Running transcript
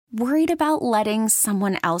Worried about letting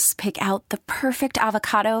someone else pick out the perfect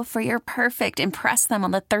avocado for your perfect impress them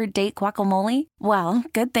on the third date guacamole? Well,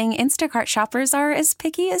 good thing Instacart shoppers are as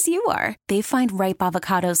picky as you are. They find ripe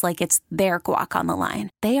avocados like it's their guac on the line.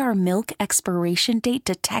 They are milk expiration date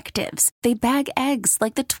detectives. They bag eggs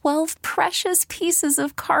like the 12 precious pieces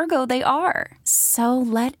of cargo they are. So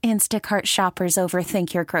let Instacart shoppers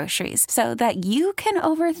overthink your groceries so that you can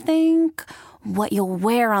overthink what you'll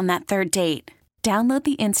wear on that third date. Download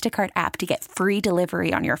the Instacart app to get free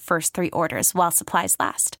delivery on your first 3 orders while supplies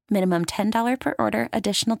last. Minimum $10 per order.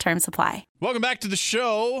 Additional terms apply. Welcome back to the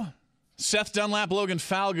show. Seth Dunlap, Logan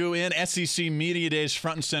Falgu in SEC Media Days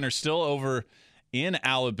front and center still over in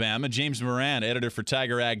Alabama. James Moran, editor for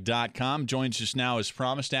TigerAg.com, joins us now as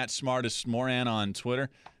promised at Smartest Moran on Twitter.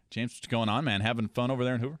 James, what's going on, man? Having fun over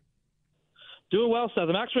there in Hoover? Doing well, Seth.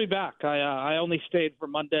 I'm actually back. I only stayed for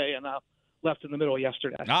Monday and left in the middle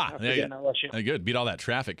yesterday. Good. Beat all that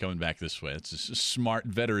traffic coming back this way. It's a smart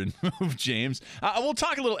veteran move, James. We'll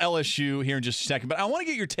talk a little LSU here in just a second, but I want to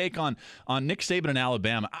get your take on Nick Saban and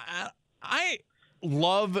Alabama. I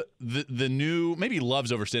love the new, maybe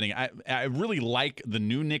love's overstating. I really like the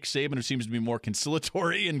new Nick Saban, who seems to be more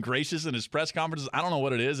conciliatory and gracious in his press conferences. I don't know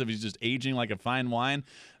what it is, if he's just aging like a fine wine.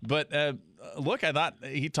 But look, I thought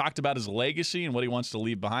he talked about his legacy and what he wants to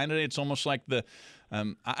leave behind today. It's almost like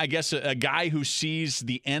I guess a guy who sees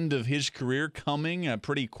the end of his career coming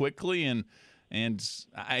pretty quickly, and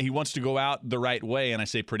he wants to go out the right way. And I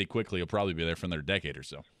say pretty quickly. He'll probably be there for another decade or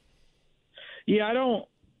so. Yeah,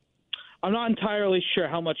 I'm not entirely sure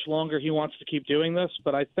how much longer he wants to keep doing this,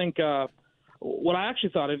 but I think what I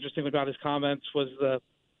actually thought interesting about his comments was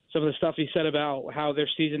some of the stuff he said about how their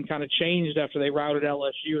season kind of changed after they routed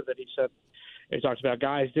LSU. That he talked about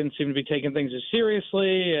guys didn't seem to be taking things as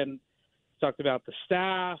seriously, and talked about the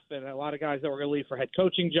staff and a lot of guys that were going to leave for head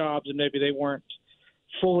coaching jobs, and maybe they weren't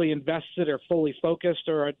fully invested or fully focused,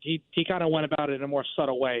 or he kind of went about it in a more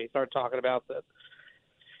subtle way. He started talking about that.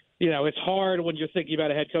 It's hard when you're thinking about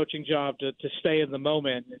a head coaching job to stay in the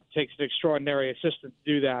moment. It takes an extraordinary assistant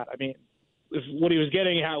to do that. I mean, what he was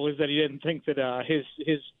getting at was that he didn't think that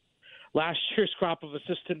his last year's crop of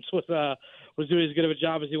assistants was doing as good of a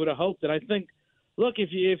job as he would have hoped. And I think, look,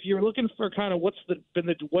 if you're looking for kind of what's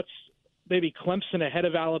maybe Clemson ahead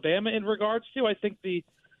of Alabama in regards to, I think they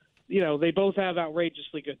both have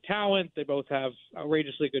outrageously good talent. They both have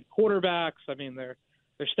outrageously good quarterbacks. I mean, they're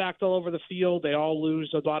stacked all over the field. They all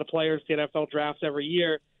lose a lot of players to NFL drafts every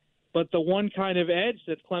year. But the one kind of edge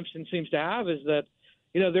that Clemson seems to have is that,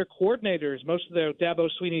 their coordinators, most of their Dabo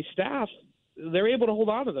Swinney's staff, they're able to hold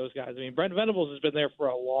on to those guys. I mean, Brent Venables has been there for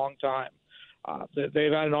a long time.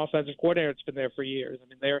 They've had an offensive coordinator that's been there for years. I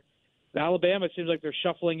mean, Alabama, it seems like they're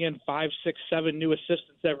shuffling in 5, 6, 7 new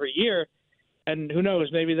assistants every year. And who knows,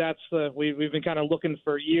 maybe that's we've been kind of looking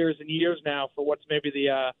for years and years now for what's maybe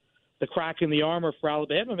the crack in the armor for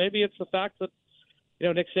Alabama. Maybe it's the fact that,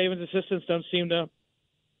 Nick Saban's assistants don't seem to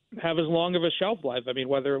have as long of a shelf life. I mean,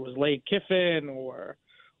 whether it was Lane Kiffin or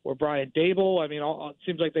Brian Dable, I mean, it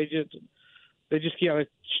seems like they just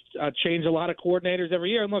change a lot of coordinators every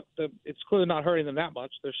year. And look, it's clearly not hurting them that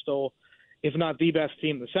much. They're still, if not the best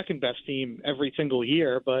team, the second best team every single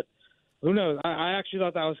year. But who knows? I actually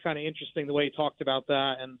thought that was kind of interesting the way he talked about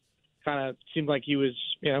that, and kind of seemed like he was,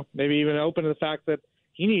 maybe even open to the fact that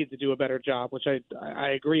he needed to do a better job, which I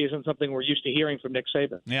agree isn't something we're used to hearing from Nick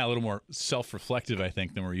Saban. Yeah, a little more self-reflective, I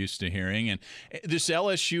think, than we're used to hearing. And this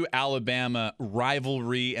LSU-Alabama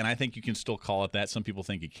rivalry, and I think you can still call it that. Some people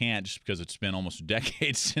think you can't just because it's been almost a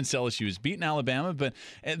decade since LSU has beaten Alabama. But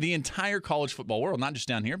the entire college football world, not just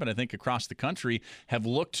down here, but I think across the country, have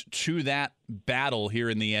looked to that battle here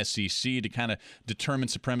in the SEC to kind of determine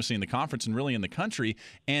supremacy in the conference and really in the country.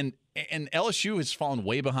 And LSU has fallen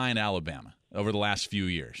way behind Alabama over the last few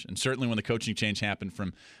years, and certainly when the coaching change happened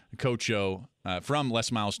from Coach O, from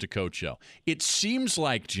Les Miles to Coach O. It seems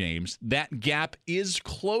like, James, that gap is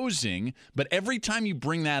closing, but every time you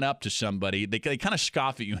bring that up to somebody, they kind of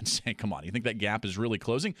scoff at you and say, come on, you think that gap is really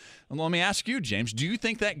closing? Well, let me ask you, James, do you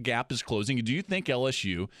think that gap is closing? Do you think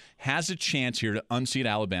LSU has a chance here to unseat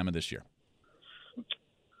Alabama this year?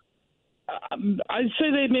 I'd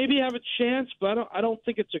say they maybe have a chance, but I don't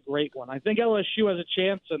think it's a great one. I think LSU has a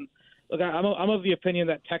chance, and look, I'm of the opinion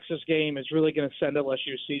that Texas game is really going to send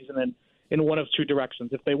LSU's season in one of two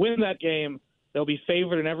directions. If they win that game, they'll be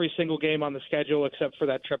favored in every single game on the schedule except for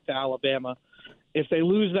that trip to Alabama. If they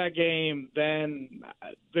lose that game, then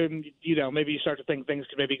maybe you start to think things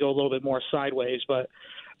could maybe go a little bit more sideways. But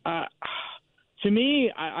to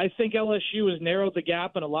me, I think LSU has narrowed the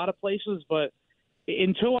gap in a lot of places, but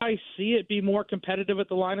until I see it be more competitive at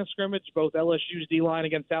the line of scrimmage, both LSU's D-line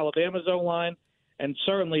against Alabama's O-line, And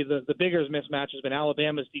certainly the bigger mismatch has been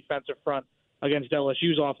Alabama's defensive front against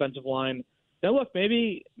LSU's offensive line. Now, look,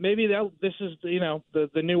 maybe this is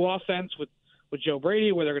the new offense with Joe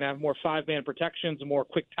Brady, where they're going to have more 5-man protections and more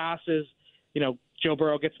quick passes. Joe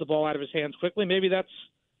Burrow gets the ball out of his hands quickly. Maybe that's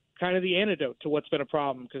kind of the antidote to what's been a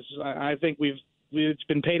problem, because I think it's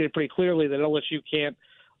been painted pretty clearly that LSU can't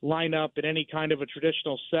line up in any kind of a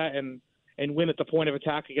traditional set and win at the point of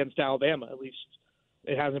attack against Alabama. At least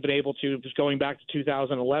it hasn't been able to, just going back to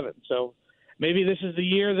 2011. So maybe this is the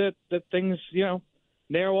year that things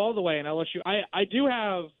narrow all the way in LSU. I do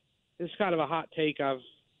have this kind of a hot take I've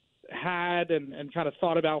had and kind of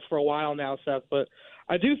thought about for a while now, Seth, but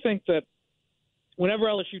I do think that whenever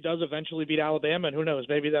LSU does eventually beat Alabama, and who knows,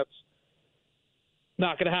 maybe that's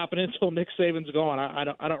not going to happen until Nick Saban's gone.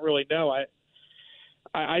 I don't really know.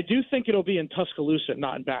 I do think it'll be in Tuscaloosa,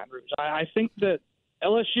 not in Baton Rouge. I think that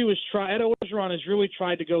LSU Ed Orgeron has really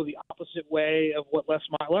tried to go the opposite way of what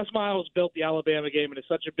Les Miles built the Alabama game into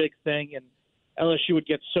such a big thing, and LSU would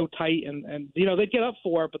get so tight, and they'd get up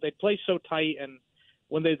for it, but they'd play so tight, and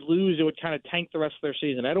when they'd lose, it would kind of tank the rest of their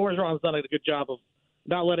season. Ed Orgeron's done a good job of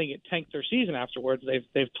not letting it tank their season afterwards.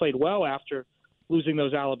 They've played well after losing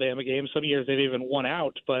those Alabama games. Some years they've even won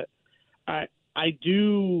out, but I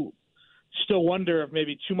do still wonder if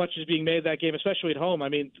maybe too much is being made of that game, especially at home. I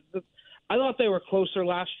mean, I thought they were closer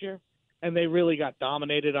last year, and they really got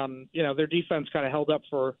dominated on, their defense kind of held up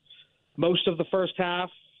for most of the first half,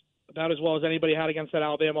 about as well as anybody had against that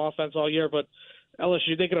Alabama offense all year. But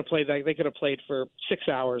LSU, they could have played for 6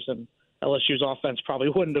 hours, and LSU's offense probably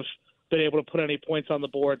wouldn't have been able to put any points on the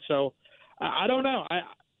board. So I don't know.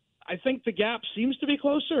 I think the gap seems to be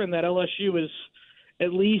closer, and that LSU is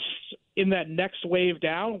at least in that next wave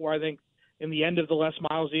down, where I think in the end of the Les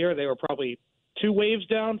Miles era, they were probably 2 waves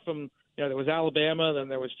down from, there was Alabama, then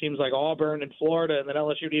there was teams like Auburn and Florida, and then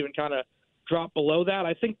LSU would even kind of drop below that.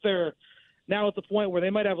 I think they're now at the point where they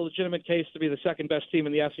might have a legitimate case to be the second best team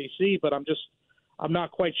in the SEC, but I'm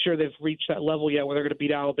not quite sure they've reached that level yet where they're going to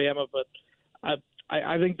beat Alabama. But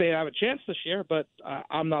I think they have a chance this year, but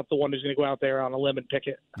I'm not the one who's going to go out there on a limb and pick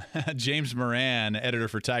it. James Moran, editor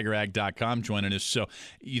for TigerAg.com, joining us. So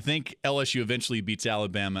you think LSU eventually beats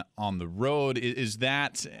Alabama on the road? Is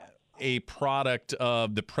that a product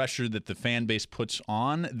of the pressure that the fan base puts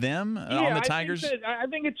on them, on the Tigers? I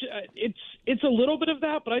think it's a little bit of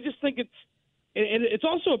that, but I just think it's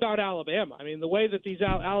also about Alabama. I mean, the way that these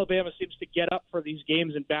Alabama seems to get up for these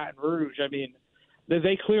games in Baton Rouge. I mean,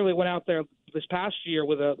 they clearly went out there this past year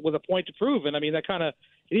with a point to prove, and I mean it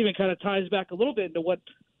even kind of ties back a little bit into what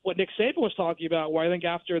Nick Saban was talking about, where I think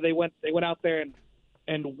after they went out there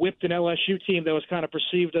and whipped an LSU team that was kind of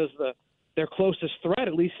perceived as their closest threat,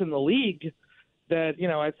 at least in the league, that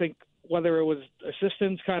I think whether it was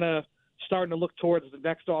assistants kind of starting to look towards the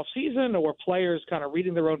next off season or players kind of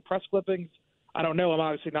reading their own press clippings. I don't know. I'm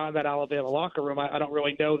obviously not in that Alabama locker room. I don't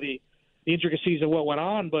really know the intricacies of what went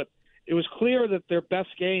on, but it was clear that their best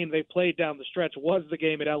game they played down the stretch was the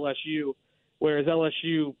game at LSU, whereas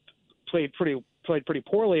LSU played pretty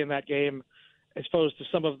poorly in that game, as opposed to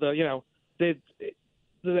some of the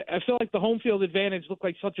I feel like the home field advantage looked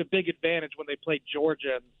like such a big advantage when they played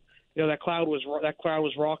Georgia, and that crowd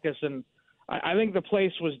was raucous, and I think the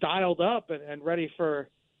place was dialed up and ready for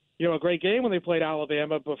a great game when they played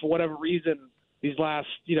Alabama, but for whatever reason, these last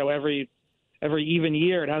every even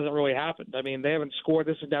year, it hasn't really happened. I mean, they haven't scored.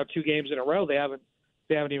 This is now 2 games in a row. They haven't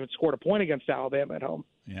even scored a point against Alabama at home.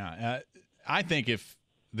 Yeah, I think if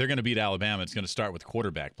they're going to beat Alabama, it's going to start with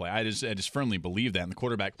quarterback play. I just firmly believe that, and the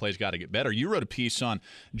quarterback play's got to get better. You wrote a piece on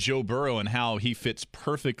Joe Burrow and how he fits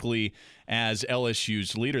perfectly as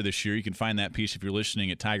LSU's leader this year. You can find that piece if you're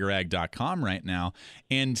listening at TigerAg.com right now.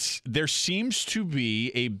 And there seems to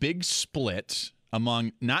be a big split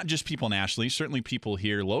among not just people nationally, certainly people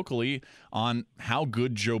here locally, on how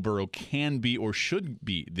good Joe Burrow can be or should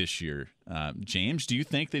be this year. James, do you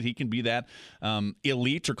think that he can be that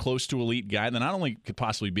elite or close to elite guy that not only could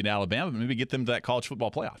possibly beat Alabama, but maybe get them to that college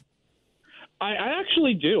football playoff? I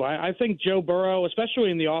actually do. I think Joe Burrow,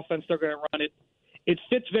 especially in the offense they're going to run, it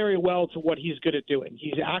fits very well to what he's good at doing.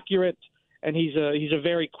 He's accurate, and he's a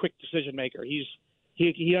very quick decision maker.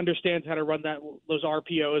 He understands how to run those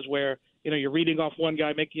RPOs where you're reading off one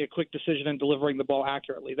guy, making a quick decision, and delivering the ball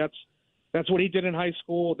accurately. That's what he did in high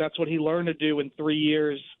school. That's what he learned to do in 3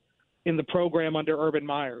 years in the program under Urban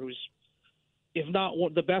Meyer, who's, if not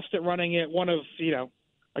the best at running it, one of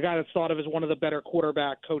a guy that's thought of as one of the better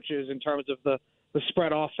quarterback coaches in terms of the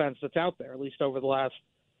spread offense that's out there, at least over the last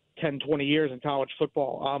 10, 20 years in college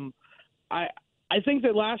football. I think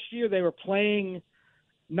that last year they were playing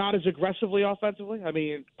not as aggressively offensively. I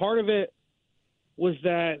mean, part of it was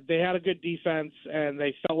that they had a good defense and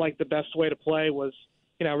they felt like the best way to play was,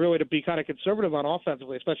 really to be kind of conservative on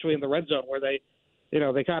offensively, especially in the red zone where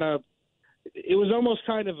they kind of – it was almost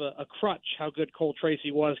kind of a crutch how good Cole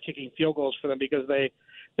Tracy was kicking field goals for them because they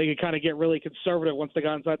could kind of get really conservative once they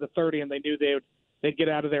got inside the 30 and they knew they'd get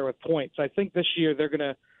out of there with points. I think this year they're going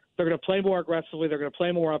to play more aggressively. They're going to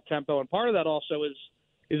play more up-tempo, and part of that also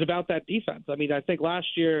is about that defense. I mean, I think last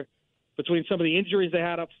year between some of the injuries they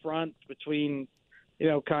had up front, between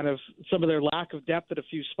kind of some of their lack of depth at a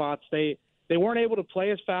few spots, they weren't able to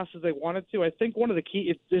play as fast as they wanted to. I think one of the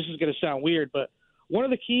key – this is going to sound weird, but one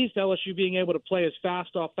of the keys to LSU being able to play as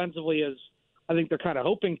fast offensively as I think they're kind of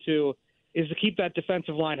hoping to is to keep that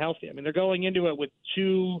defensive line healthy. I mean, they're going into it with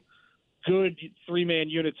two good three-man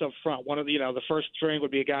units up front. One of the first string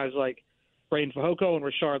would be guys like Braden Fehoko and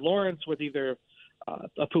Rashard Lawrence with either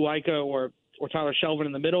Apuaiko or Tyler Shelvin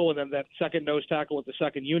in the middle, and then that second nose tackle with the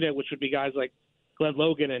second unit, which would be guys like Glenn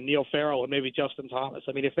Logan and Neil Farrell and maybe Justin Thomas.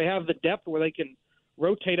 I mean, if they have the depth where they can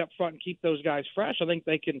rotate up front and keep those guys fresh, I think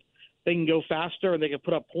they can go faster and they can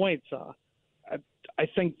put up points. I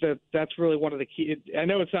think that's really one of the key. I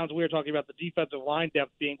know it sounds weird talking about the defensive line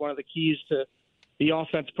depth being one of the keys to the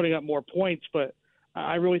offense putting up more points, but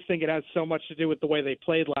I really think it has so much to do with the way they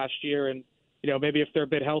played last year. And, maybe if they're a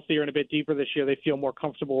bit healthier and a bit deeper this year, they feel more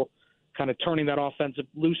comfortable kind of turning that offense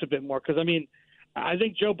loose a bit more. Because, I mean, I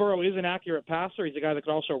think Joe Burrow is an accurate passer. He's a guy that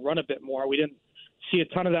can also run a bit more. We didn't see a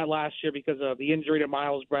ton of that last year because of the injury to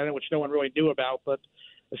Miles Brennan, which no one really knew about. But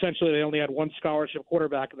essentially they only had one scholarship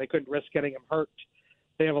quarterback, and they couldn't risk getting him hurt.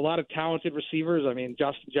 They have a lot of talented receivers. I mean,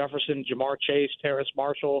 Justin Jefferson, Jamar Chase, Terrace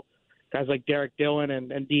Marshall, guys like Derek Dillon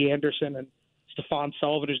and D. Anderson and Stephon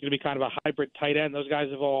Sullivan, who's going to be kind of a hybrid tight end. Those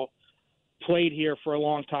guys have all played here for a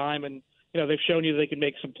long time, and they've shown you they can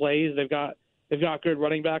make some plays. They've got good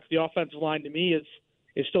running backs. The offensive line to me is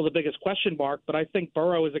still the biggest question mark, but I think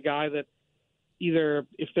Burrow is a guy that either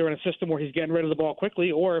if they're in a system where he's getting rid of the ball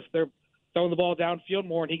quickly, or if they're throwing the ball downfield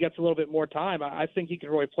more and he gets a little bit more time, I think he can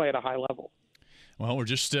really play at a high level. Well, we're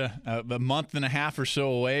just a month and a half or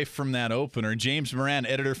so away from that opener. James Moran,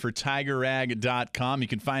 editor for TigerRag.com. You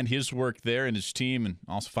can find his work there and his team, and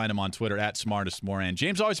also find him on Twitter at SmartestMoran.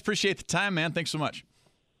 James, always appreciate the time, man. Thanks so much.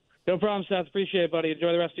 No problem, Seth. Appreciate it, buddy.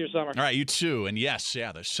 Enjoy the rest of your summer. All right, you too. And yes,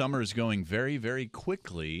 the summer is going very, very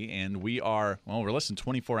quickly, and we're less than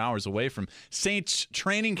 24 hours away from Saints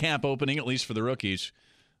training camp opening, at least for the rookies.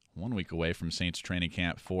 1 week away from Saints training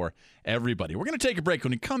camp for everybody. We're going to take a break.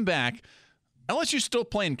 When we come back, LSU's still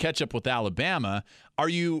playing catch-up with Alabama. Are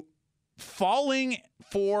you falling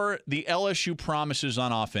for the LSU promises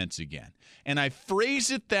on offense again? And I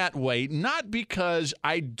phrase it that way not because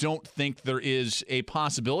I don't think there is a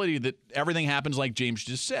possibility that everything happens like James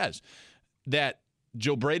just says, that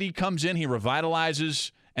Joe Brady comes in, he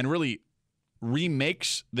revitalizes and really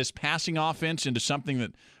remakes this passing offense into something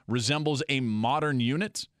that resembles a modern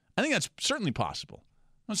unit. I think that's certainly possible.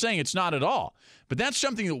 I'm saying it's not at all. But that's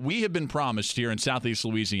something that we have been promised here in Southeast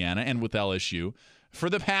Louisiana and with LSU for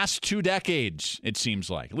the past 2 decades, it seems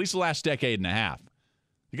like. At least the last decade and a half.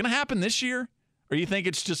 Is it going to happen this year? Or do you think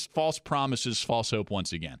it's just false promises, false hope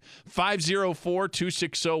once again?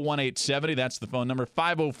 504-260-1870. That's the phone number,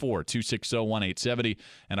 504-260-1870.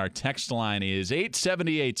 And our text line is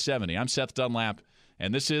 870-870. I'm Seth Dunlap,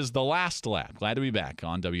 and this is The Last Lap. Glad to be back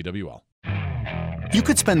on WWL. You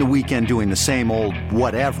could spend the weekend doing the same old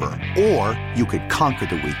whatever, or you could conquer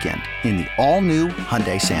the weekend in the all-new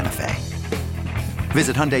Hyundai Santa Fe.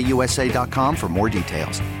 Visit HyundaiUSA.com for more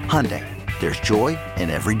details. Hyundai, there's joy in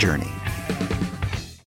every journey.